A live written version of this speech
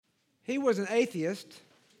He was an atheist.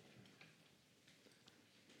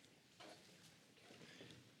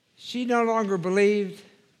 She no longer believed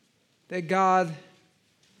that God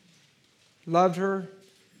loved her,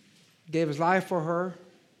 gave his life for her.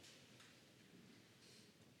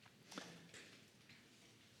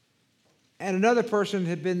 And another person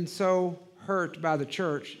had been so hurt by the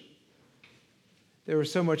church, there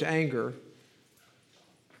was so much anger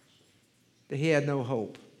that he had no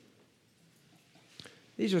hope.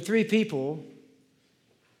 These are three people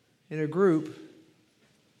in a group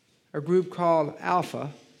called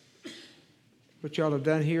Alpha, which y'all have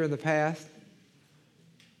done here in the past.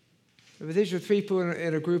 But these are three people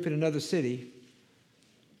in a group in another city.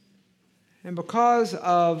 And because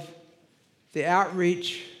of the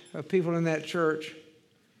outreach of people in that church,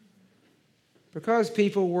 because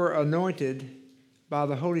people were anointed by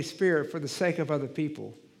the Holy Spirit for the sake of other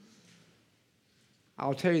people,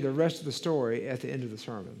 I'll tell you the rest of the story at the end of the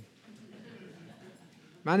sermon.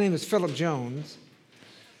 My name is Philip Jones,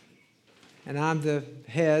 and I'm the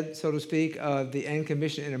head, so to speak, of the Anglican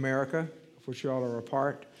Mission in America, of which you all are a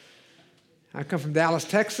part. I come from Dallas,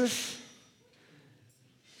 Texas,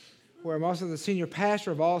 where I'm also the senior pastor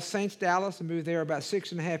of All Saints Dallas. I moved there about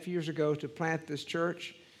 6.5 years ago to plant this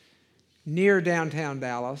church near downtown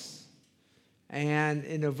Dallas. And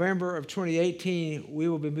in November of 2018, we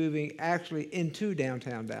will be moving actually into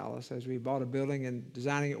downtown Dallas as we bought a building and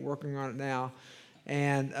designing it, working on it now.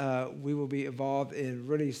 And we will be involved in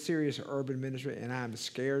really serious urban ministry, and I'm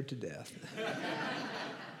scared to death.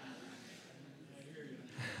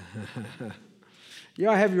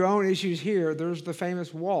 Y'all have your own issues here. There's the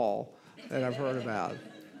famous wall that I've heard about.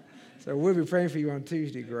 So we'll be praying for you on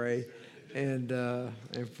Tuesday, Gray, and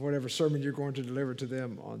for whatever sermon you're going to deliver to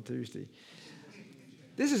them on Tuesday.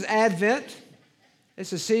 This is Advent.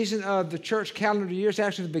 It's a season of the church calendar year. It's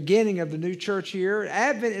actually the beginning of the new church year.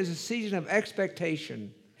 Advent is a season of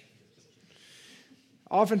expectation.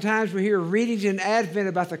 Oftentimes we hear readings in Advent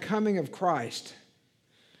about the coming of Christ.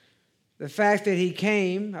 The fact that he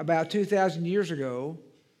came about 2,000 years ago,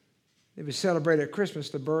 it was celebrated at Christmas,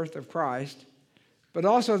 the birth of Christ, but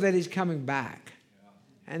also that he's coming back.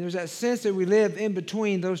 And there's that sense that we live in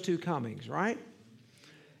between those two comings, right?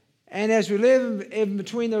 And as we live in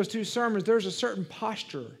between those two sermons, there's a certain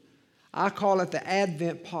posture. I call it the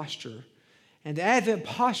Advent posture. And the Advent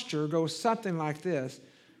posture goes something like this.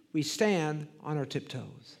 We stand on our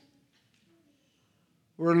tiptoes.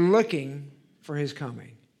 We're looking for his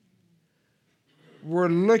coming. We're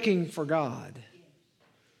looking for God.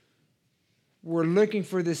 We're looking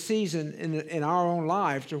for this season in our own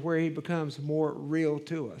lives to where he becomes more real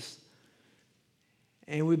to us.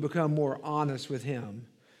 And we become more honest with him.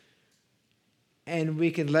 And we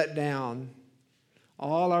can let down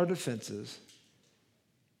all our defenses,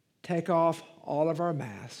 take off all of our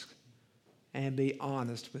masks, and be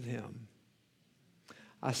honest with him.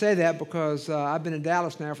 I say that because I've been in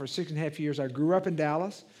Dallas now for 6.5 years. I grew up in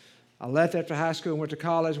Dallas. I left after high school, went to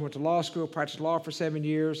college, went to law school, practiced law for 7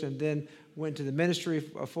 years, and then went to the ministry,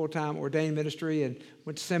 a full-time ordained ministry, and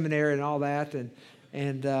went to seminary and all that.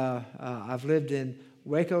 And I've lived in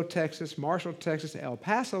Waco, Texas, Marshall, Texas, El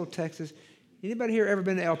Paso, Texas. Anybody here ever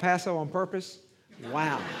been to El Paso on purpose?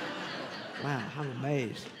 Wow. Wow, I'm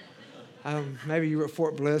amazed. Maybe you were at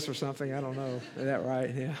Fort Bliss or something. I don't know. Is that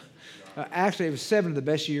right? Yeah. Actually, it was 7 of the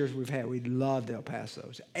best years we've had. We loved El Paso.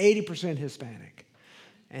 It's 80% Hispanic.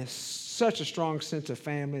 And such a strong sense of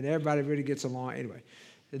family, and everybody really gets along. Anyway,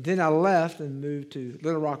 then I left and moved to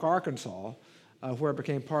Little Rock, Arkansas, where I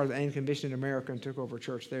became part of the Anglican Mission in America and took over a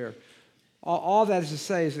church there. All that is to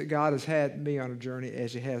say is that God has had me on a journey,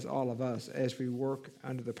 as he has all of us, as we work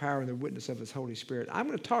under the power and the witness of his Holy Spirit. I'm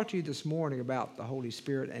going to talk to you this morning about the Holy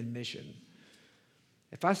Spirit and mission.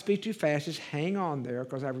 If I speak too fast, just hang on there,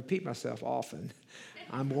 because I repeat myself often.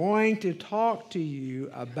 I'm going to talk to you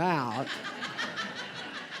about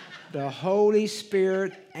the Holy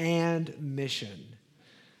Spirit and mission.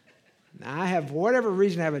 Now, I have, for whatever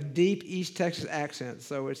reason, I have a deep East Texas accent,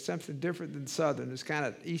 so it's something different than Southern. It's kind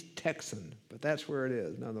of East Texan, but that's where it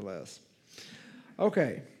is, nonetheless.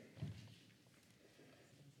 Okay.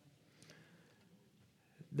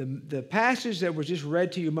 The passage that was just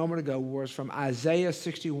read to you a moment ago was from Isaiah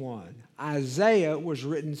 61. Isaiah was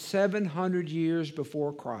written 700 years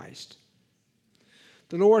before Christ.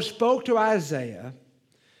 The Lord spoke to Isaiah,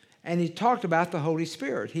 and he talked about the Holy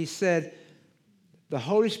Spirit. He said, the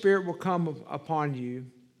Holy Spirit will come upon you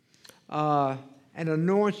and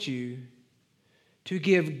anoint you to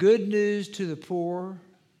give good news to the poor,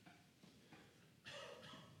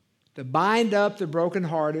 to bind up the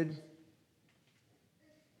brokenhearted,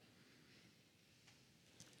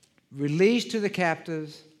 release to the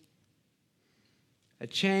captives, a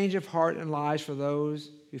change of heart and lives for those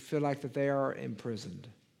who feel like that they are imprisoned.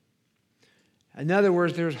 In other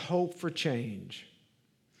words, there's hope for change.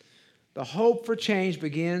 The hope for change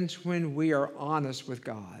begins when we are honest with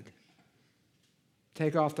God.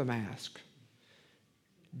 Take off the mask.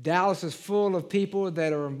 Dallas is full of people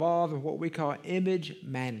that are involved in what we call image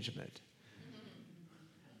management.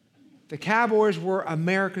 The Cowboys were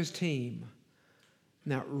America's team.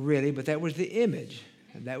 Not really, but that was the image.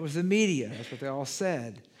 And that was the media. That's what they all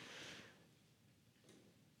said.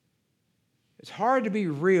 It's hard to be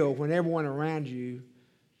real when everyone around you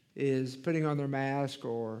is putting on their mask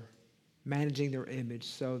or managing their image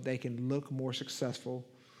so they can look more successful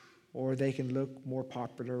or they can look more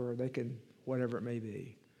popular or they can, whatever it may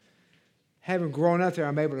be. Having grown up there,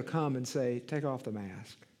 I'm able to come and say, take off the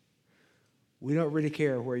mask. We don't really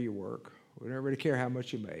care where you work. We don't really care how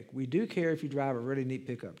much you make. We do care if you drive a really neat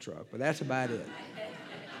pickup truck, but that's about it.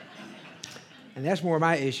 And that's more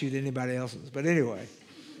my issue than anybody else's. But anyway.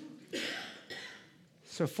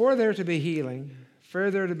 So for there to be healing, for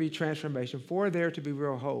there to be transformation, for there to be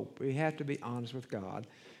real hope, we have to be honest with God.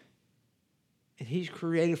 And He's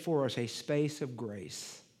created for us a space of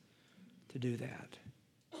grace to do that.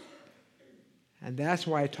 And that's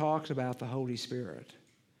why it talks about the Holy Spirit.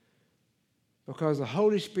 Because the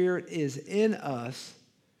Holy Spirit is in us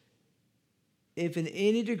if in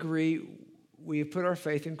any degree we have put our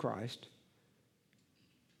faith in Christ.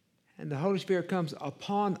 And the Holy Spirit comes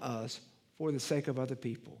upon us for the sake of other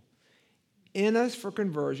people. In us for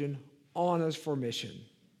conversion, on us for mission.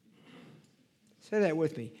 Say that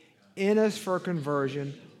with me. In us for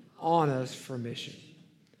conversion, on us for mission.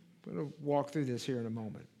 We're going to walk through this here in a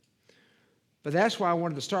moment. But that's why I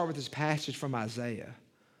wanted to start with this passage from Isaiah.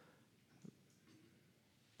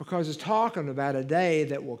 Because it's talking about a day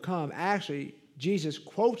that will come. Actually, Jesus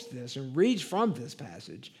quotes this and reads from this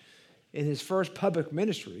passage in his first public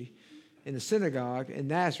ministry in the synagogue in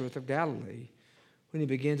Nazareth of Galilee when he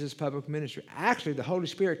begins his public ministry. Actually, the Holy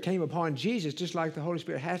Spirit came upon Jesus just like the Holy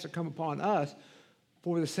Spirit has to come upon us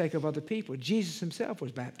for the sake of other people. Jesus himself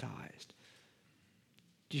was baptized.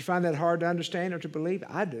 Do you find that hard to understand or to believe?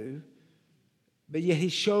 I do. But yet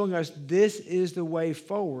he's showing us this is the way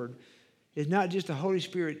forward. It's not just the Holy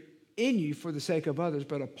Spirit in you for the sake of others,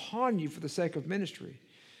 but upon you for the sake of ministry.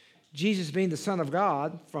 Jesus, being the Son of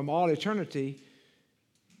God from all eternity,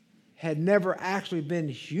 had never actually been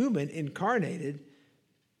human, incarnated,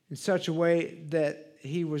 in such a way that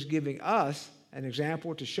he was giving us an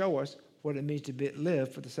example to show us what it means to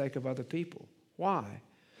live for the sake of other people. Why?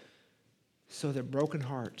 So that broken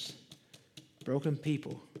hearts, broken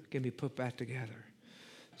people can be put back together.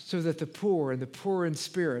 So that the poor and the poor in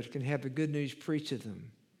spirit can have the good news preached to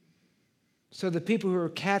them. So the people who are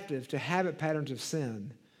captive to habit patterns of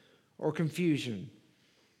sin or confusion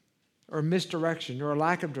or misdirection or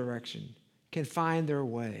lack of direction can find their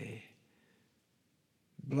way.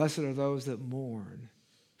 Blessed are those that mourn,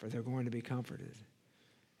 for they're going to be comforted.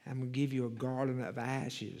 I'm going to give you a garland of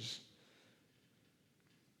ashes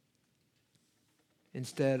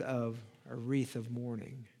instead of a wreath of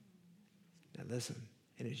mourning. Now listen,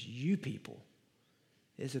 and it's you people.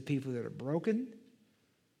 It's the people that are broken.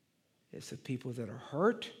 It's the people that are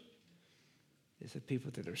hurt. It's the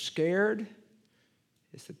people that are scared.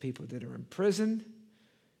 It's the people that are in prison.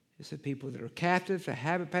 It's the people that are captive to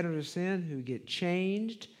habit patterns of sin who get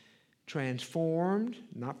changed, transformed,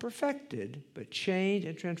 not perfected, but changed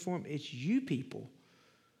and transformed. It's you people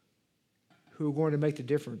who are going to make the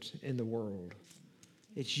difference in the world.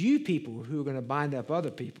 It's you people who are going to bind up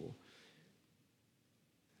other people.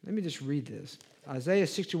 Let me just read this. Isaiah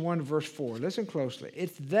 61, verse 4. Listen closely.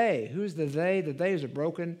 It's they. Who's the they? The they is the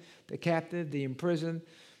broken, the captive, the imprisoned,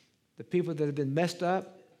 the people that have been messed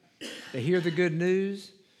up. They hear the good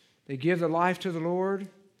news. They give their life to the Lord.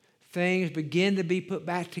 Things begin to be put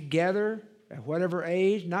back together at whatever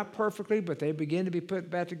age. Not perfectly, but they begin to be put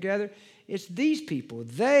back together. It's these people.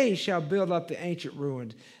 They shall build up the ancient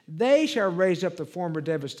ruins. They shall raise up the former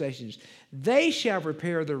devastations. They shall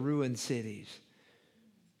repair the ruined cities.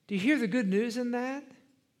 Do you hear the good news in that?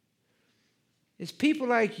 It's people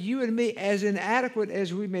like you and me, as inadequate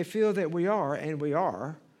as we may feel that we are, and we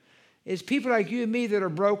are. It's people like you and me that are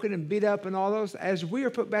broken and beat up and all those. As we are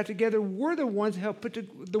put back together, we're the ones that help put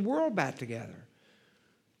the world back together.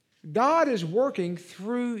 God is working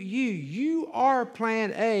through you. You are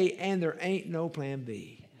plan A, and there ain't no plan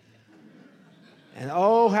B. And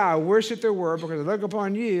oh, how I wish that there were, because I look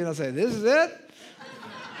upon you and I say, this is it?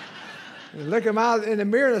 And look him out in the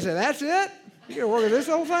mirror and I say, that's it? You're going to work with this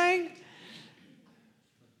whole thing?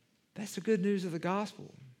 That's the good news of the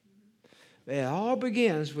gospel. It all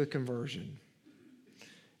begins with conversion.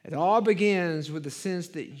 It all begins with the sense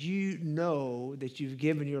that you know that you've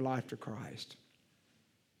given your life to Christ.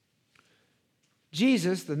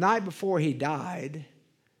 Jesus, the night before he died,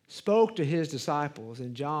 spoke to his disciples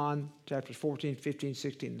in John chapters 14, 15,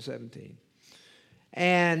 16, and 17.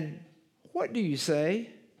 And what do you say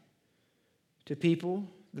to people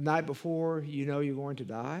the night before you know you're going to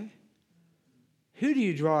die? Who do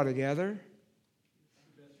you draw together?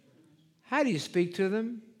 How do you speak to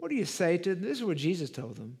them? What do you say to them? This is what Jesus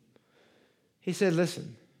told them. He said,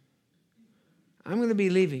 listen, I'm going to be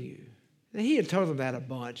leaving you. Now, he had told them that a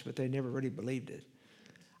bunch, but they never really believed it.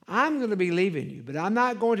 I'm going to be leaving you, but I'm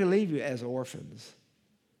not going to leave you as orphans.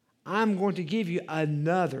 I'm going to give you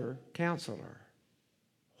another counselor.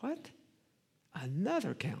 What?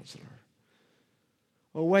 Another counselor?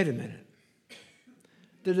 Well, wait a minute.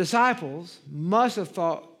 The disciples must have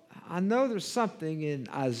thought, I know there's something in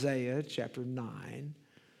Isaiah chapter 9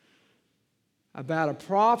 about a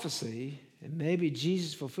prophecy, and maybe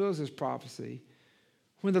Jesus fulfills this prophecy,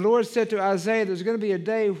 when the Lord said to Isaiah, there's going to be a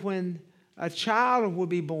day when a child will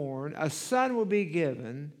be born, a son will be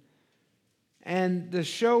given, and the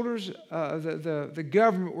shoulders, the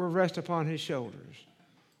government will rest upon his shoulders.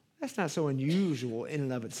 That's not so unusual in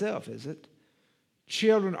and of itself, is it?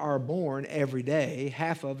 Children are born every day.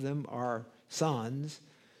 Half of them are sons.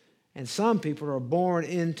 And some people are born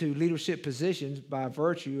into leadership positions by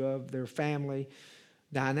virtue of their family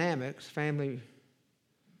dynamics, family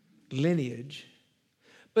lineage.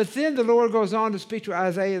 But then the Lord goes on to speak to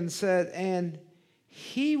Isaiah and said, and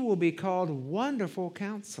he will be called Wonderful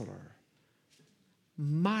Counselor,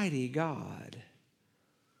 Mighty God.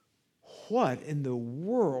 What in the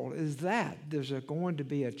world is that? There's going to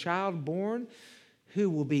be a child born who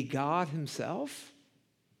will be God himself?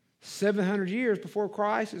 700 years before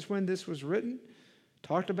Christ is when this was written,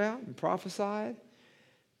 talked about, and prophesied.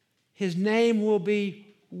 His name will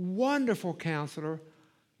be Wonderful Counselor,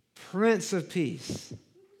 Prince of Peace.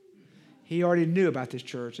 He already knew about this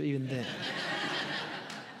church even then.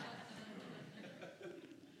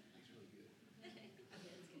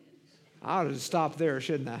 I ought to stop there,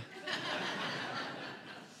 shouldn't I?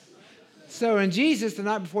 So, in Jesus, the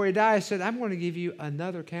night before he died, said, I'm going to give you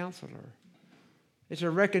another counselor. It's a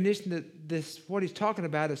recognition that what he's talking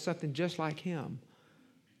about is something just like him,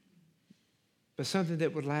 but something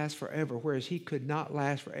that would last forever, whereas he could not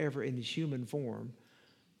last forever in his human form,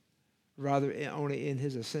 rather only in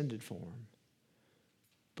his ascended form.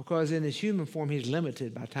 Because in his human form, he's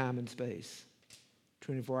limited by time and space,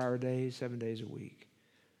 24-hour days, 7 days a week.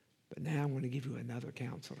 But now I'm going to give you another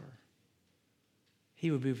counselor. He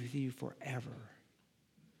will be with you forever.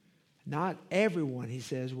 Not everyone, he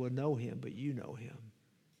says, will know him, but you know him.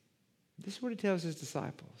 This is what he tells his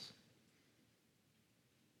disciples.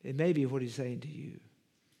 It may be what he's saying to you.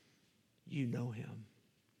 You know him.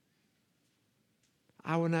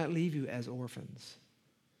 I will not leave you as orphans.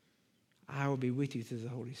 I will be with you through the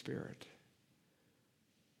Holy Spirit.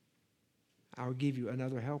 I will give you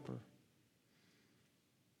another helper.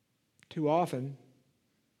 Too often,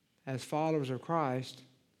 as followers of Christ,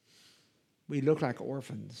 we look like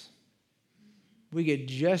orphans. We get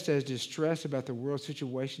just as distressed about the world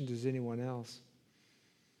situations as anyone else.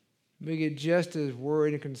 We get just as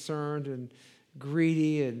worried and concerned and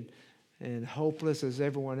greedy and hopeless as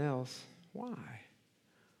everyone else. Why?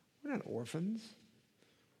 We're not orphans.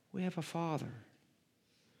 We have a Father.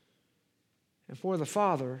 And for the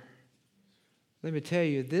Father, let me tell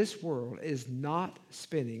you, this world is not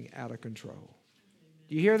spinning out of control.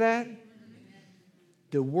 Do you hear that?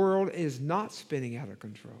 The world is not spinning out of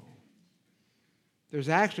control. There's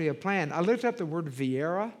actually a plan. I looked up the word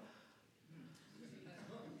Viera,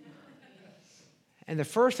 and the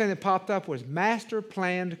first thing that popped up was master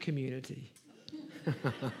planned community.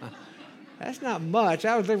 That's not much.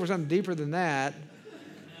 I was looking for something deeper than that.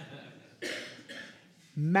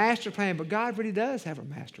 Master plan, but God really does have a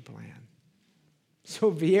master plan.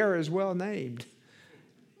 So Viera is well named,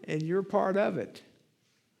 and you're part of it.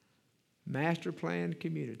 Master plan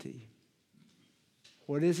community.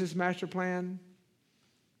 What is this master plan?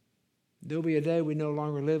 There'll be a day we no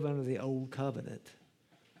longer live under the old covenant.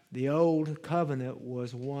 The old covenant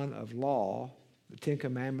was one of law, the Ten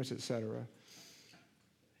Commandments, etc.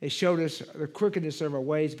 It showed us the crookedness of our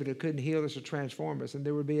ways, but it couldn't heal us or transform us. And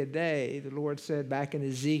there would be a day, the Lord said back in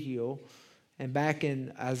Ezekiel and back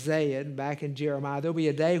in Isaiah and back in Jeremiah, there'll be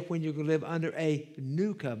a day when you can live under a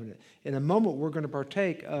new covenant. In a moment, we're going to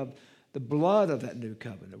partake of the blood of that new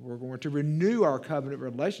covenant. We're going to renew our covenant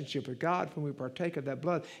relationship with God when we partake of that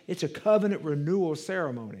blood. It's a covenant renewal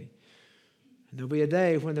ceremony. And there'll be a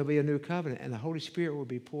day when there'll be a new covenant and the Holy Spirit will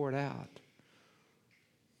be poured out.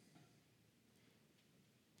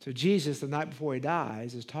 So Jesus, the night before he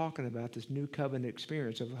dies, is talking about this new covenant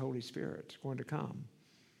experience of the Holy Spirit. It's going to come.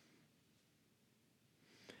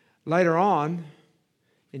 Later on,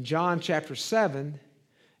 in John chapter 7,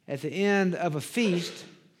 at the end of a feast,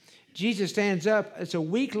 Jesus stands up. It's a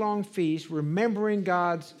week-long feast, remembering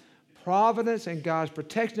God's providence and God's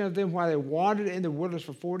protection of them while they wandered in the wilderness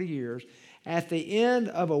for 40 years. At the end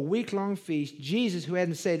of a week-long feast, Jesus, who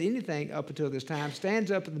hadn't said anything up until this time, stands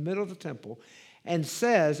up in the middle of the temple and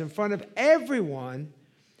says in front of everyone,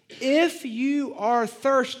 "If you are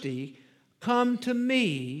thirsty, come to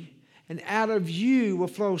me, and out of you will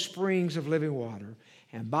flow springs of living water."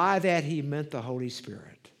 And by that he meant the Holy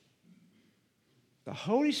Spirit. The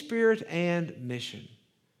Holy Spirit and mission.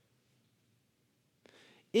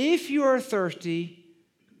 If you are thirsty,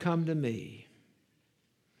 come to me.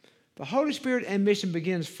 The Holy Spirit and mission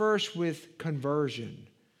begins first with conversion.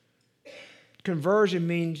 Conversion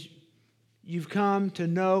means you've come to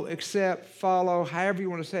know, accept, follow, however you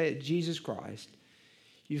want to say it, Jesus Christ.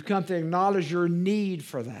 You've come to acknowledge your need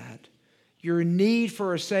for that, your need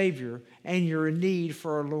for a Savior, and your need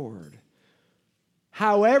for a Lord.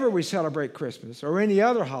 However we celebrate Christmas or any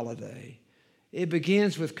other holiday, it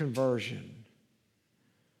begins with conversion.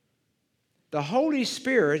 The Holy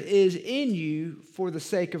Spirit is in you for the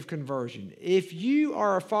sake of conversion. If you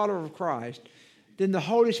are a follower of Christ, then the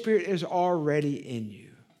Holy Spirit is already in you,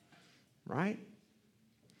 right?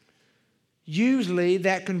 Usually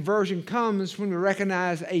that conversion comes when we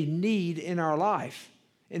recognize a need in our life.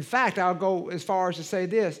 In fact, I'll go as far as to say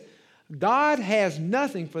this: God has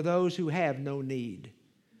nothing for those who have no need.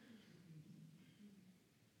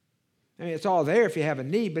 I mean, it's all there if you have a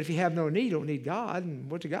need, but if you have no need, you don't need God,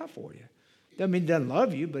 and what's He got for you? Doesn't mean He doesn't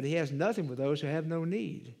love you, but He has nothing for those who have no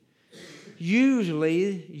need.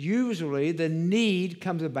 Usually the need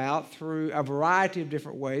comes about through a variety of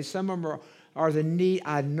different ways. Some of them are the need,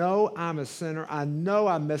 I know I'm a sinner, I know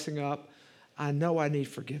I'm messing up, I know I need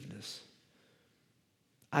forgiveness.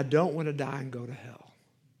 I don't want to die and go to hell.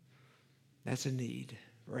 That's a need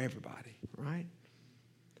for everybody, right?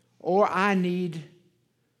 Or I need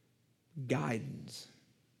guidance.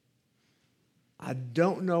 I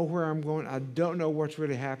don't know where I'm going. I don't know what's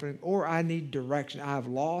really happening. Or I need direction. I've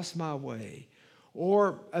lost my way.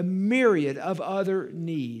 Or a myriad of other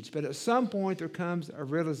needs. But at some point there comes a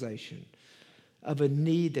realization of a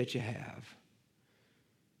need that you have.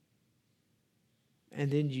 And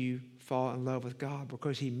then you fall in love with God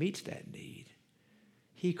because He meets that need.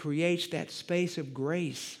 He creates that space of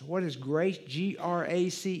grace. What is grace?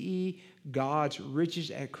 Grace, God's riches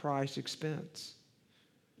at Christ's expense.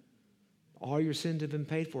 All your sins have been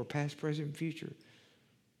paid for, past, present, and future.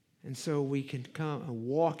 And so we can come and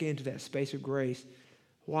walk into that space of grace.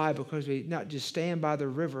 Why? Because we not just stand by the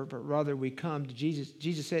river, but rather we come to Jesus.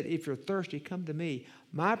 Jesus said, if you're thirsty, come to me.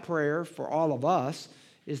 My prayer for all of us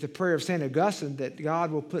is the prayer of St. Augustine, that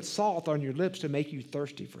God will put salt on your lips to make you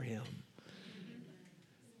thirsty for Him.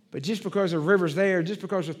 But just because the river's there, just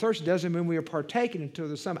because we're thirsty, doesn't mean we are partaking until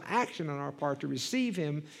there's some action on our part to receive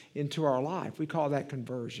Him into our life. We call that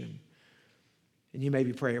conversion. And you may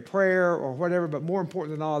be praying a prayer or whatever, but more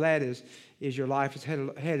important than all that is your life is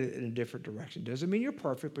headed in a different direction. Doesn't mean you're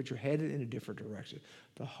perfect, but you're headed in a different direction.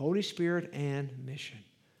 The Holy Spirit and mission.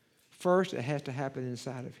 First, it has to happen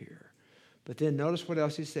inside of here. But then notice what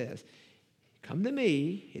else He says. Come to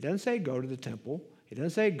me. He doesn't say go to the temple. He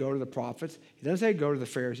doesn't say go to the prophets. He doesn't say go to the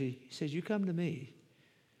Pharisees. He says you come to me.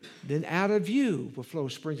 Then out of you will flow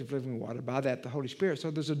springs of living water. By that, the Holy Spirit.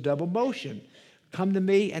 So there's a double motion. Come to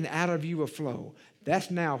me, and out of you will flow.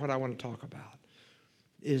 That's now what I want to talk about,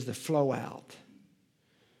 is the flow out.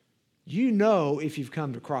 You know if you've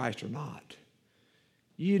come to Christ or not.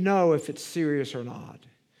 You know if it's serious or not.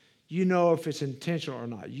 You know if it's intentional or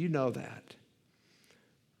not. You know that.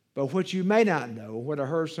 But what you may not know, what I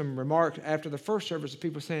heard some remarks after the first service of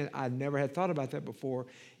people saying, I never had thought about that before,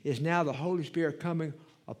 is now the Holy Spirit coming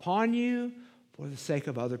upon you for the sake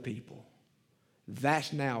of other people.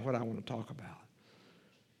 That's now what I want to talk about.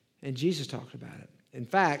 And Jesus talked about it. In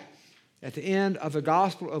fact, at the end of the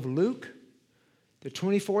Gospel of Luke, the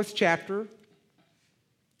 24th chapter,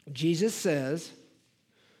 Jesus says,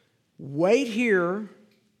 wait here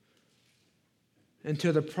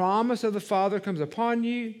until the promise of the Father comes upon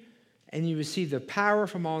you and you receive the power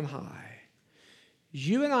from on high.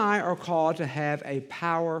 You and I are called to have a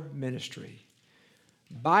power ministry.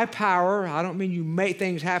 By power, I don't mean you make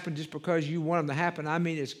things happen just because you want them to happen. I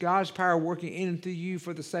mean it's God's power working in and through you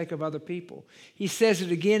for the sake of other people. He says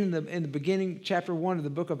it again in the beginning, chapter 1 of the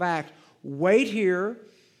book of Acts. Wait here.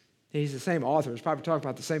 He's the same author. He's probably talking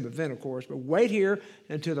about the same event, of course. But wait here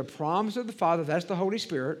until the promise of the Father, that's the Holy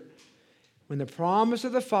Spirit. When the promise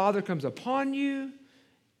of the Father comes upon you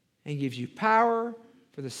and gives you power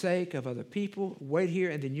for the sake of other people, wait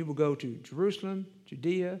here, and then you will go to Jerusalem,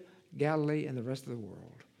 Judea, Galilee, and the rest of the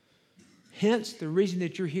world. Hence, the reason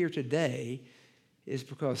that you're here today is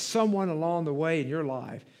because someone along the way in your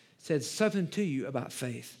life said something to you about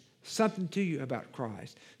faith, something to you about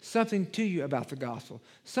Christ, something to you about the gospel,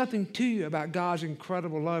 something to you about God's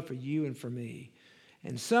incredible love for you and for me.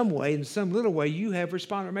 In some way, in some little way, you have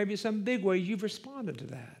responded, or maybe some big way you've responded to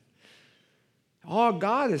that. All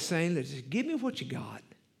God is saying is, just give me what you got.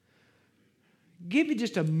 Give me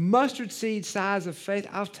just a mustard seed size of faith.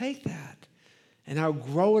 I'll take that, and I'll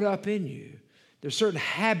grow it up in you. There's certain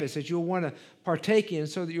habits that you'll want to partake in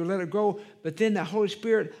so that you'll let it grow, but then the Holy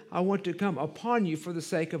Spirit, I want to come upon you for the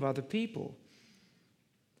sake of other people.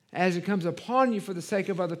 As it comes upon you for the sake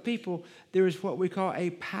of other people, there is what we call a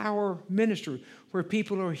power ministry, where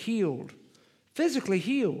people are healed, physically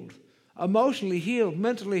healed, emotionally healed,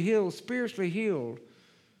 mentally healed, spiritually healed,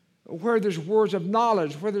 where there's words of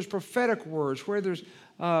knowledge, where there's prophetic words, where there's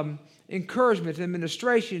encouragement,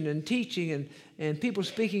 administration, and teaching, and people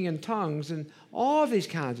speaking in tongues, and all these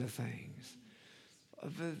kinds of things.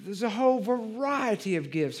 There's a whole variety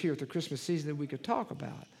of gifts here at the Christmas season that we could talk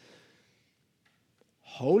about.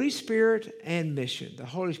 Holy Spirit and mission. The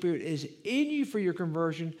Holy Spirit is in you for your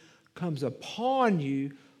conversion, comes upon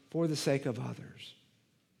you for the sake of others.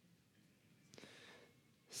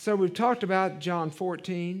 So we've talked about John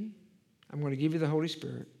 14. I'm going to give you the Holy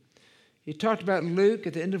Spirit. He talked about Luke,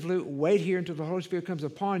 at the end of Luke, wait here until the Holy Spirit comes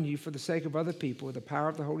upon you for the sake of other people with the power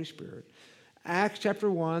of the Holy Spirit. Acts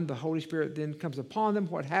chapter 1, the Holy Spirit then comes upon them.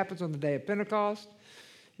 What happens on the day of Pentecost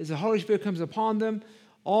is the Holy Spirit comes upon them.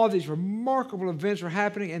 All these remarkable events are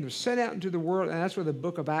happening, and they're sent out into the world, and that's what the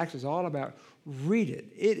book of Acts is all about. Read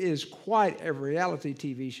it. It is quite a reality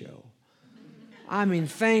TV show. I mean,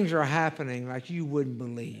 things are happening like you wouldn't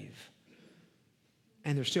believe,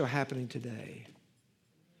 and they're still happening today.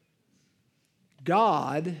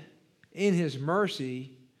 God, in His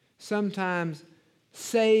mercy, sometimes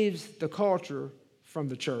saves the culture from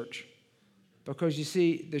the church, because you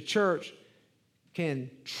see, the church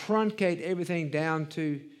can truncate everything down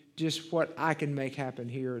to just what I can make happen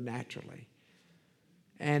here naturally.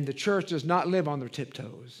 And the church does not live on their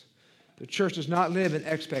tiptoes. The church does not live in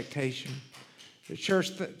expectation. The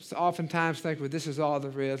church oftentimes thinks, well, this is all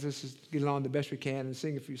there is. Let's just get along the best we can and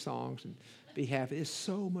sing a few songs and be happy. It's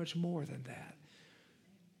so much more than that.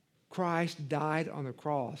 Christ died on the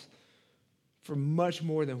cross for much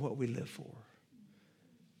more than what we live for.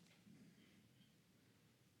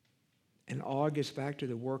 And all gets back to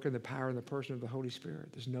the work and the power and the person of the Holy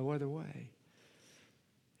Spirit. There's no other way.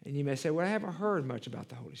 And you may say, well, I haven't heard much about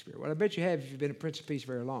the Holy Spirit. Well, I bet you have if you've been at Prince of Peace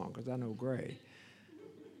very long, because I know Gray.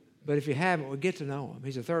 But if you haven't, well, get to know Him.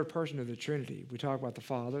 He's the third person of the Trinity. We talk about the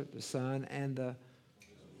Father, the Son, and the...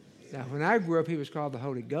 Now, when I grew up, He was called the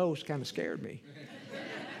Holy Ghost. Kind of scared me.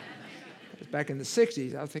 Back in the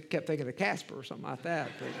 60s, I kept thinking of Casper or something like that.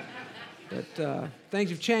 But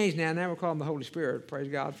things have changed now. Now we're calling Him the Holy Spirit. Praise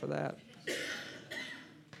God for that.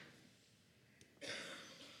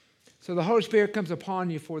 So the Holy Spirit comes upon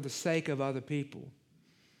you for the sake of other people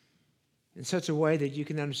in such a way that you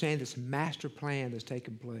can understand this master plan that's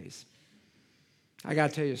taking place. I got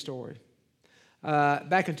to tell you a story.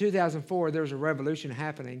 Back in 2004, there was a revolution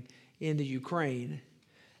happening in the Ukraine,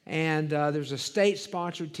 and there's a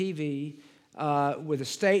state-sponsored TV with a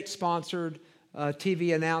state-sponsored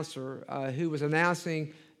TV announcer who was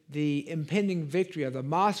announcing the impending victory of the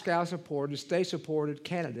Moscow-supported, state-supported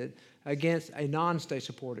candidate against a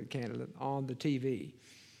non-state-supported candidate on the TV.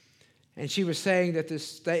 And she was saying that this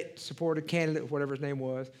state-supported candidate, whatever his name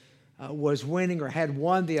was winning or had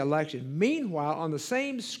won the election. Meanwhile, on the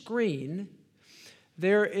same screen,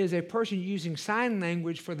 there is a person using sign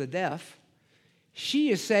language for the deaf. She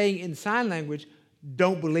is saying in sign language,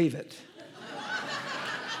 "Don't believe it."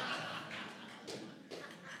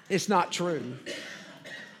 It's not true.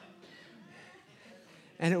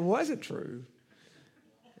 And it wasn't true.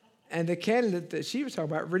 And the candidate that she was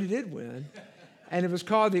talking about really did win. And it was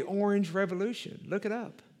called the Orange Revolution. Look it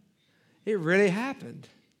up. It really happened.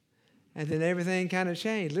 And then everything kind of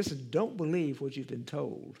changed. Listen, don't believe what you've been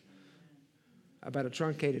told about a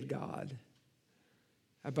truncated God,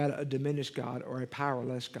 about a diminished God or a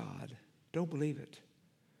powerless God. Don't believe it.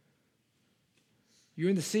 You're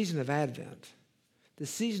in the season of Advent, the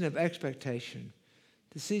season of expectation,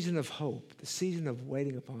 the season of hope, the season of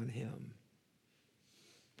waiting upon Him.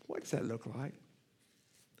 What does that look like?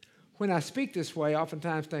 When I speak this way, I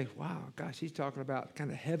oftentimes think, wow, gosh, he's talking about kind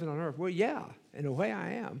of heaven on earth. Well, yeah, in a way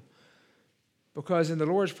I am. Because in the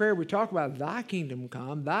Lord's Prayer, we talk about thy kingdom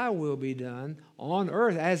come, thy will be done on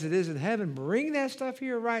earth as it is in heaven. Bring that stuff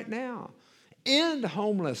here right now. End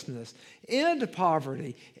homelessness, end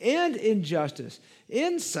poverty, end injustice,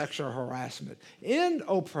 end sexual harassment, end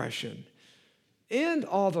oppression, end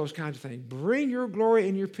all those kinds of things. Bring your glory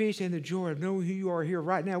and your peace and the joy of knowing who you are here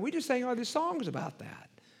right now. We just sang all these songs about that.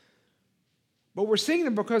 But we're singing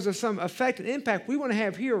them because of some effect and impact we want to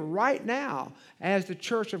have here right now as the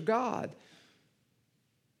church of God,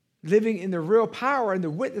 living in the real power and the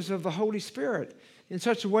witness of the Holy Spirit in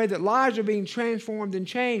such a way that lives are being transformed and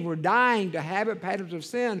changed. We're dying to habit patterns of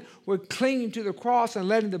sin. We're clinging to the cross and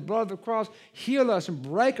letting the blood of the cross heal us and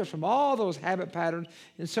break us from all those habit patterns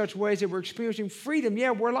in such ways that we're experiencing freedom.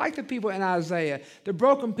 Yeah, we're like the people in Isaiah, the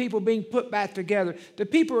broken people being put back together, the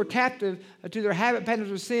people who are captive to their habit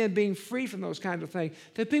patterns of sin being free from those kinds of things,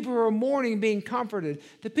 the people who are mourning being comforted,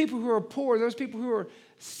 the people who are poor, those people who are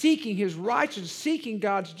seeking his righteousness, seeking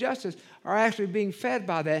God's justice, are actually being fed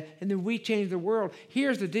by that, and then we change the world.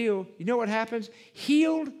 Here's the deal. You know what happens?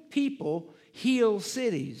 Healed people heal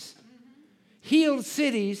cities. Healed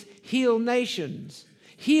cities heal nations.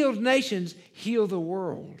 Healed nations heal the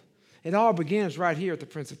world. It all begins right here at the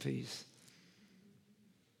Prince of Peace.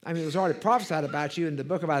 I mean, it was already prophesied about you in the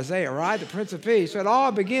book of Isaiah, right? The Prince of Peace. So it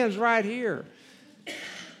all begins right here.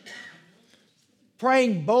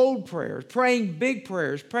 Praying bold prayers, praying big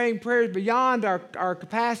prayers, praying prayers beyond our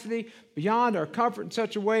capacity, beyond our comfort in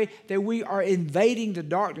such a way that we are invading the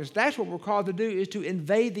darkness. That's what we're called to do, is to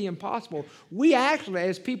invade the impossible. We actually,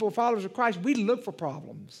 as people, followers of Christ, we look for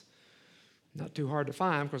problems. Not too hard to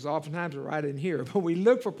find because oftentimes they're right in here. But we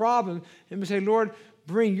look for problems and we say, Lord,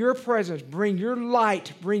 bring your presence, bring your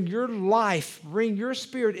light, bring your life, bring your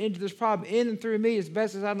spirit into this problem, in and through me as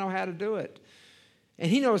best as I know how to do it.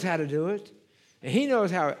 And he knows how to do it. And he knows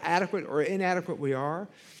how adequate or inadequate we are.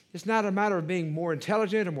 It's not a matter of being more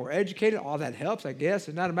intelligent or more educated. All that helps, I guess.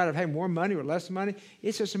 It's not a matter of having more money or less money.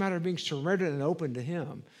 It's just a matter of being surrendered and open to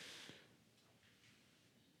him.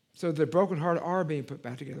 So the brokenhearted are being put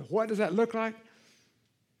back together. What does that look like?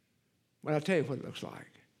 Well, I'll tell you what it looks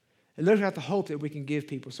like. It looks like the hope that we can give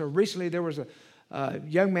people. So recently there was a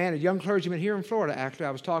young man, a young clergyman here in Florida, actually,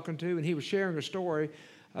 I was talking to, and he was sharing a story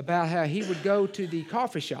about how he would go to the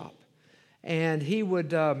coffee shop. And he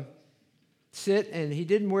would sit, and he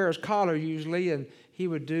didn't wear his collar usually, and he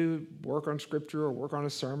would do work on scripture or work on a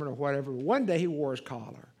sermon or whatever. One day he wore his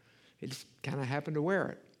collar. He just kind of happened to wear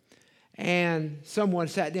it. And someone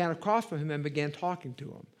sat down across from him and began talking to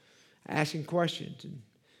him, asking questions. And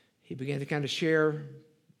he began to kind of share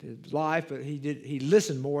his life, but he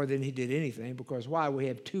listened more than he did anything, because why? We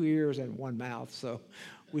have 2 ears and 1 mouth, so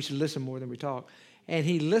we should listen more than we talk. And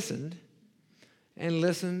he listened. And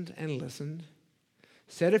listened and listened,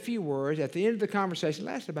 said a few words. At the end of the conversation,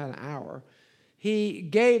 lasted about an hour, he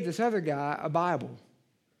gave this other guy a Bible.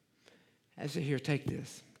 I said, here, take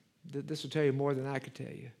this. This will tell you more than I could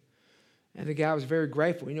tell you. And the guy was very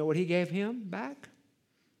grateful. You know what he gave him back?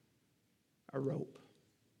 A rope.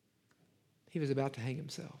 He was about to hang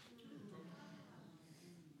himself.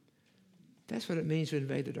 That's what it means to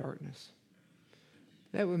invade the darkness.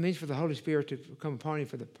 That's what it means for the Holy Spirit to come upon you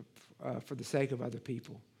for the sake of other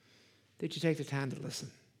people. That you take the time to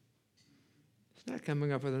listen. It's not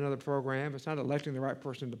coming up with another program. It's not electing the right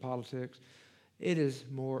person into politics. It is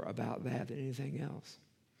more about that than anything else.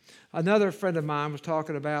 Another friend of mine was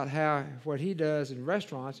talking about how what he does in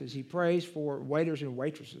restaurants is he prays for waiters and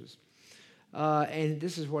waitresses. And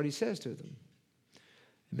this is what he says to them.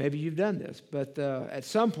 Maybe you've done this, but at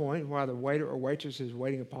some point while the waiter or waitress is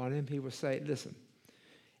waiting upon him, he will say, listen,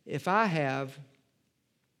 if I have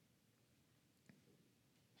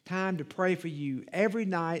time to pray for you every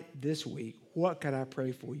night this week, what can I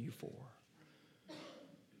pray for you for?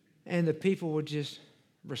 And the people would just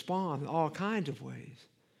respond in all kinds of ways.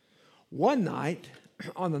 One night,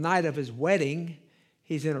 on the night of his wedding,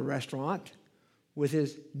 he's in a restaurant with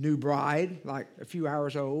his new bride, like a few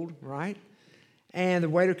hours old, right? And the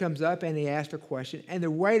waiter comes up and he asks a question, and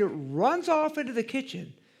the waiter runs off into the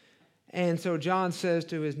kitchen. And so John says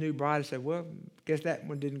to his new bride, I said, well, guess that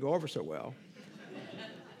one didn't go over so well.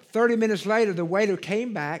 30 minutes later, the waiter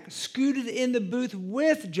came back, scooted in the booth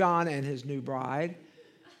with John and his new bride.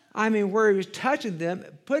 I mean, where he was touching them,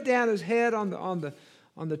 put down his head on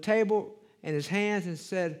the table and his hands and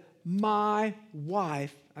said, my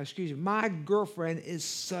girlfriend is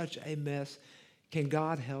such a mess. Can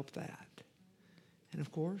God help that? And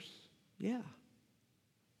of course, yeah.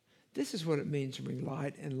 This is what it means to bring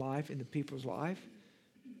light and life into people's life.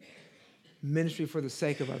 Ministry for the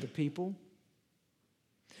sake of other people.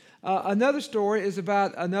 Another story is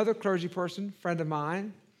about another clergy person, friend of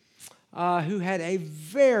mine. who had a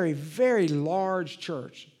very, very large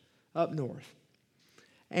church up north.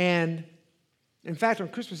 And in fact, on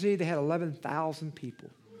Christmas Eve, they had 11,000 people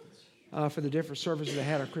for the different services they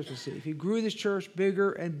had on Christmas Eve. He grew this church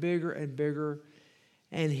bigger and bigger and bigger,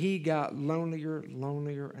 and he got lonelier,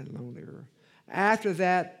 lonelier, and lonelier. After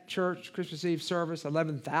that church Christmas Eve service,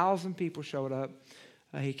 11,000 people showed up.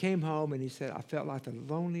 He came home and he said, I felt like the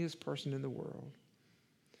loneliest person in the world.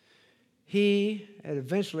 He had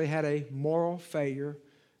eventually had a moral failure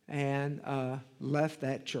and left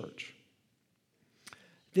that church.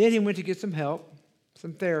 Then he went to get some help,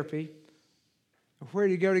 some therapy. Where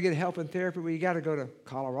do you go to get help and therapy? Well, you got to go to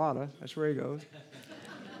Colorado. That's where he goes.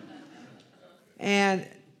 And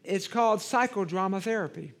it's called psychodrama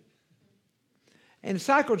therapy. And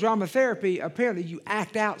psychodrama therapy, apparently you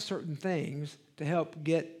act out certain things to help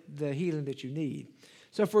get the healing that you need.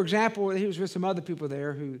 So, for example, he was with some other people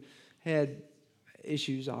there who had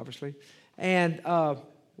issues, obviously. And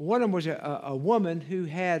one of them was a woman who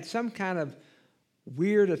had some kind of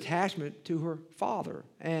weird attachment to her father.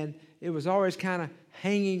 And it was always kind of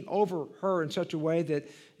hanging over her in such a way that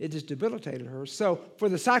it just debilitated her. So for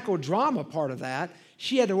the psychodrama part of that,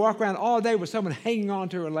 she had to walk around all day with someone hanging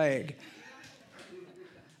onto her leg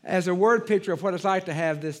as a word picture of what it's like to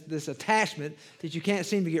have this attachment that you can't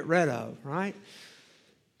seem to get rid of, right?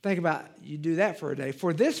 Think about you do that for a day.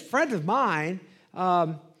 For this friend of mine,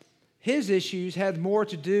 his issues had more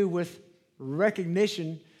to do with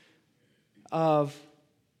recognition of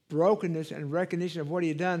brokenness and recognition of what he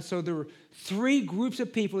had done. So there were three groups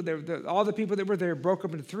of people. All the people that were there broke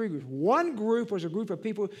up into three groups. One group was a group of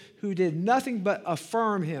people who did nothing but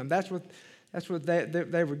affirm him. That's what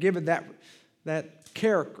they were given that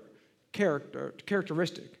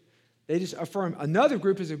characteristic. They just affirm. Another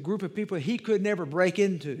group is a group of people he could never break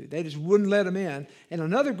into. They just wouldn't let him in. And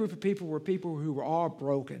another group of people were people who were all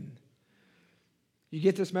broken. You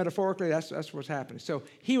get this metaphorically? That's what's happening. So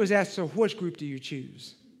he was asked, so which group do you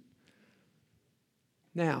choose?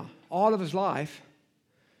 Now, all of his life,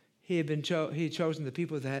 he had chosen the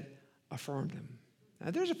people that affirmed him.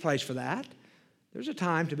 Now, there's a place for that. There's a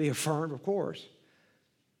time to be affirmed, of course.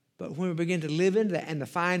 But when we begin to live into that and to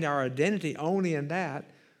find our identity only in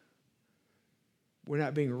that, we're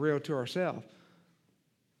not being real to ourselves.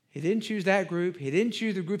 He didn't choose that group. He didn't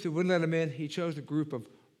choose the group that wouldn't let him in. He chose the group of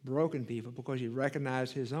broken people because he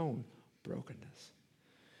recognized his own brokenness.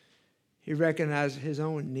 He recognized his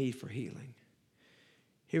own need for healing.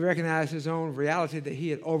 He recognized his own reality that he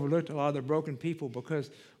had overlooked a lot of the broken people because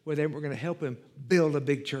they were going to help him build a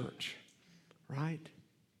big church, right?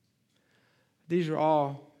 These are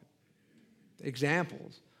all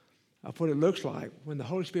examples of what it looks like when the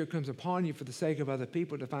Holy Spirit comes upon you for the sake of other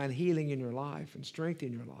people to find healing in your life and strength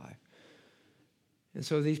in your life. And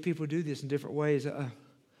so these people do this in different ways.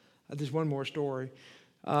 Just one more story.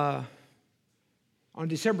 On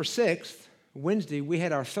December 6th, Wednesday, we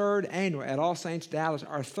had our third annual at All Saints Dallas,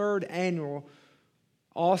 our third annual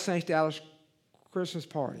All Saints Dallas Christmas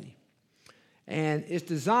party. And it's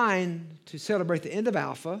designed to celebrate the end of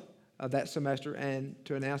Alpha of that semester and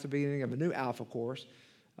to announce the beginning of a new Alpha course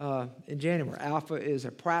in January. Alpha is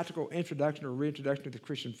a practical introduction or reintroduction to the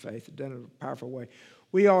Christian faith, done in a powerful way.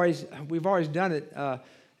 We've always done it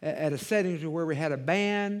at a setting where we had a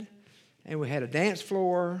band and we had a dance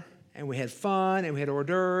floor and we had fun and we had hors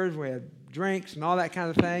d'oeuvres, we had drinks and all that kind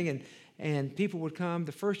of thing, and people would come.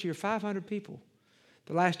 The first year, 500 people.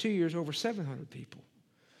 The last 2 years, over 700 people.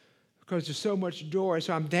 Because there's so much joy.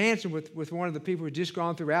 So I'm dancing with one of the people who had just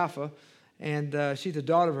gone through Alpha, and she's the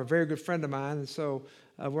daughter of a very good friend of mine, and so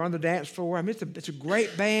we're on the dance floor. I mean, it's a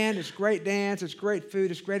great band, it's great dance, it's great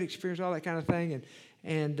food, it's great experience, all that kind of thing,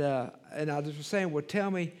 and I just was saying, well,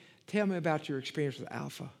 tell me about your experience with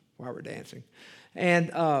Alpha while we're dancing.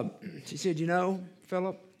 And she said,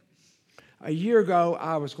 Philip, a year ago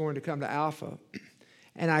I was going to come to Alpha,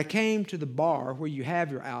 and I came to the bar where you have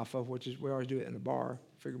your Alpha, which is we always do it in the bar.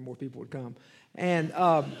 Figured more people would come, and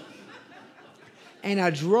I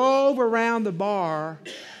drove around the bar.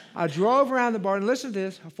 And listen to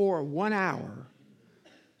this for 1 hour,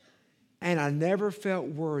 and I never felt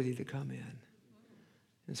worthy to come in,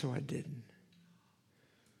 and so I didn't.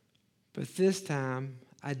 But this time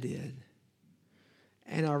I did.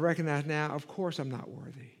 And I recognize now, of course, I'm not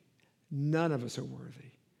worthy. None of us are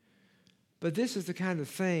worthy. But this is the kind of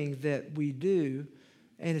thing that we do,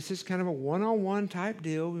 and it's just kind of a one-on-one type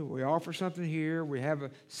deal. We offer something here. We have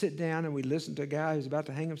a sit down, and we listen to a guy who's about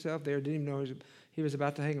to hang himself there, didn't even know he was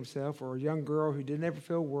about to hang himself, or a young girl who didn't ever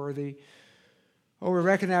feel worthy. Or we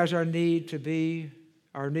recognize our need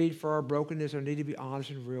for our brokenness, our need to be honest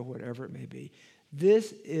and real, whatever it may be.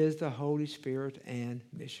 This is the Holy Spirit and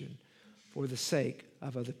mission. for the sake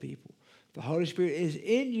of other people. The Holy Spirit is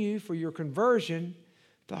in you for your conversion.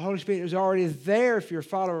 The Holy Spirit is already there if you're a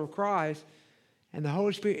follower of Christ. And the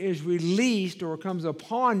Holy Spirit is released or comes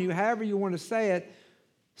upon you, however you want to say it,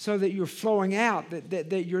 so that you're flowing out,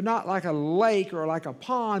 that you're not like a lake or like a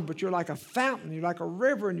pond, but you're like a fountain, you're like a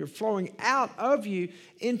river, and you're flowing out of you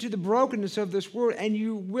into the brokenness of this world, and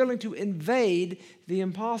you're willing to invade the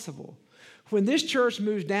impossible. When this church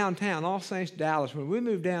moves downtown, All Saints Dallas, when we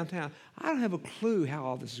move downtown, I don't have a clue how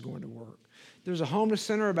all this is going to work. There's a homeless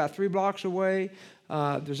center about 3 blocks away.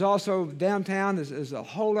 There's also downtown, there's a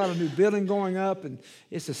whole lot of new building going up, and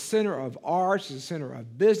it's a center of arts, it's a center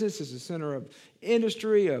of business, it's a center of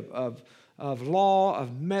industry, of law,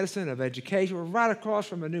 of medicine, of education. We're right across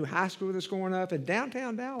from a new high school that's going up in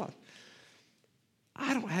downtown Dallas.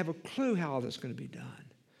 I don't have a clue how all that's going to be done.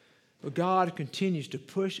 But God continues to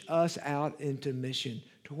push us out into mission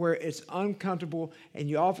to where it's uncomfortable, and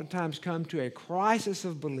you oftentimes come to a crisis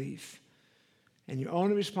of belief. And your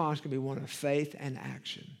only response can be one of faith and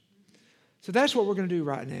action. So that's what we're going to do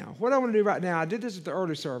right now. What I want to do right now, I did this at the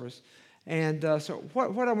early service. And so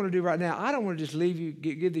what I want to do right now, I don't want to just leave you,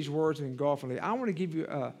 give these words and go off and leave. I want to give you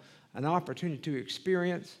an opportunity to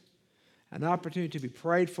experience, an opportunity to be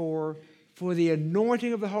prayed for the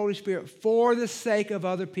anointing of the Holy Spirit for the sake of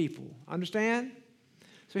other people. Understand?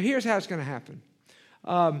 So here's how it's going to happen.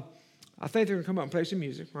 I think they're going to come up and play some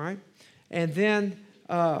music, right? And then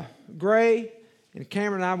Gray and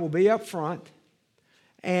Cameron and I will be up front.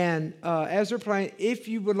 And as they're playing, if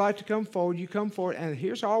you would like to come forward, you come forward. And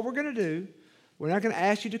here's all we're going to do. We're not going to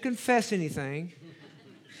ask you to confess anything.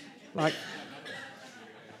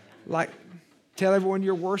 like tell everyone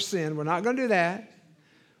your worst sin. We're not going to do that.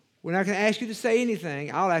 We're not going to ask you to say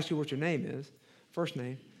anything. I'll ask you what your name is, first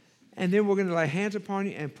name. And then we're going to lay hands upon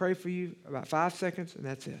you and pray for you about 5 seconds, and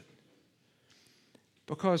that's it.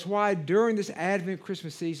 Because why? During this Advent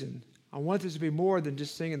Christmas season, I want this to be more than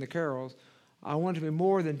just singing the carols. I want it to be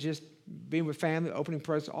more than just being with family, opening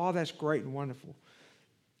presents. All that's great and wonderful.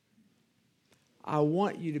 I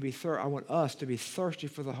want us to be thirsty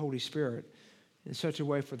for the Holy Spirit in such a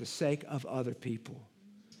way for the sake of other people.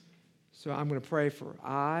 So I'm going to pray for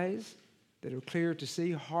eyes that are clear to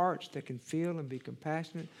see, hearts that can feel and be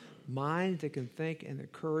compassionate, minds that can think, and the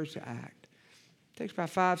courage to act. It takes about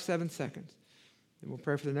 5-7 seconds. And we'll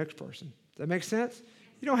pray for the next person. Does that make sense?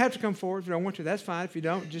 You don't have to come forward if you don't want to. That's fine. If you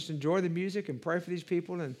don't, just enjoy the music and pray for these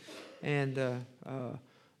people and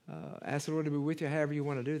ask the Lord to be with you however you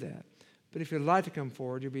want to do that. But if you'd like to come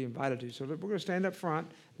forward, you'll be invited to. So we're going to stand up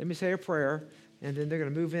front. Let me say a prayer, and then they're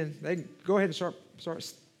going to move in. They can go ahead and start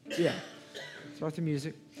the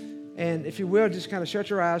music. And if you will, just kind of shut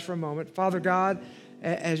your eyes for a moment. Father God,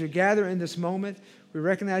 as we gather in this moment, we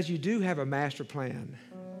recognize you do have a master plan.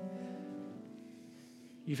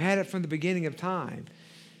 You've had it from the beginning of time.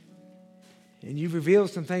 And you've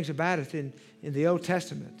revealed some things about it in the Old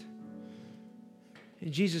Testament.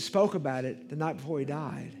 And Jesus spoke about it the night before he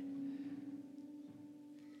died.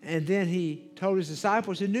 And then he told his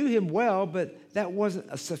disciples who knew him well, but that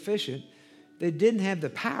wasn't sufficient. They didn't have the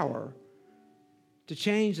power to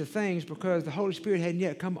change the things because the Holy Spirit hadn't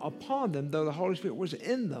yet come upon them, though the Holy Spirit was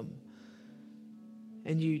in them.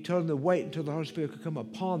 And you told them to wait until the Holy Spirit could come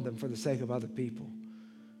upon them for the sake of other people.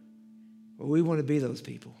 Well, we want to be those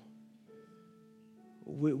people.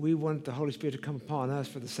 We want the Holy Spirit to come upon us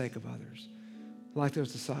for the sake of others, like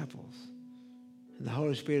those disciples. And the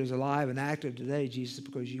Holy Spirit is alive and active today, Jesus,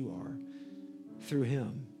 because you are, through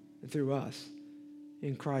him and through us.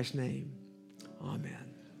 In Christ's name, amen.